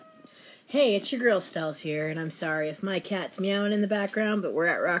Hey, it's your girl Stells here, and I'm sorry if my cat's meowing in the background, but we're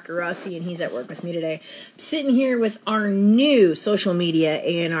at Rocker Rossi, and he's at work with me today. I'm sitting here with our new social media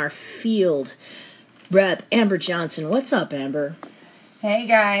and our field rep, Amber Johnson. What's up, Amber? Hey,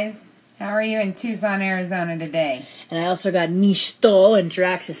 guys. How are you in Tucson, Arizona today? And I also got Nisto and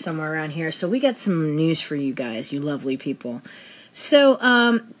Drax is somewhere around here, so we got some news for you guys, you lovely people.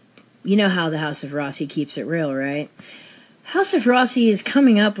 So, you know how the House of Rossi keeps it real, right? House of Rossi is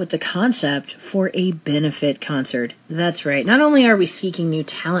coming up with the concept for a benefit concert. That's right. Not only are we seeking new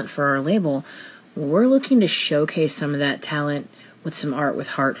talent for our label, we're looking to showcase some of that talent with some art with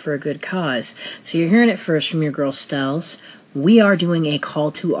heart for a good cause. So you're hearing it first from your girl Stells. We are doing a call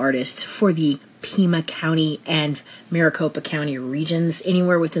to artists for the Pima County and Maricopa County regions,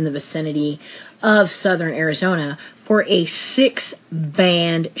 anywhere within the vicinity of southern Arizona, for a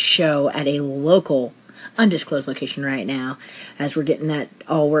 6-band show at a local undisclosed location right now as we're getting that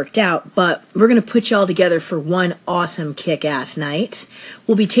all worked out, but we're going to put y'all together for one awesome kick-ass night.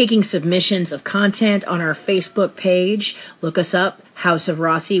 We'll be taking submissions of content on our Facebook page. Look us up, House of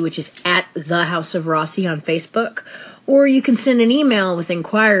Rossi, which is at the House of Rossi on Facebook, or you can send an email with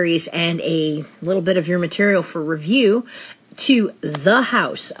inquiries and a little bit of your material for review to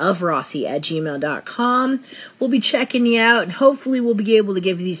thehouseofrossi@gmail.com. We'll be checking you out, and hopefully we'll be able to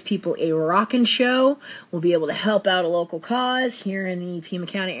give these people a rockin' show. We'll be able to help out a local cause here in the Pima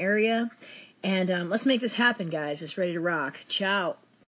County area. And let's make this happen, guys. It's ready to rock. Ciao.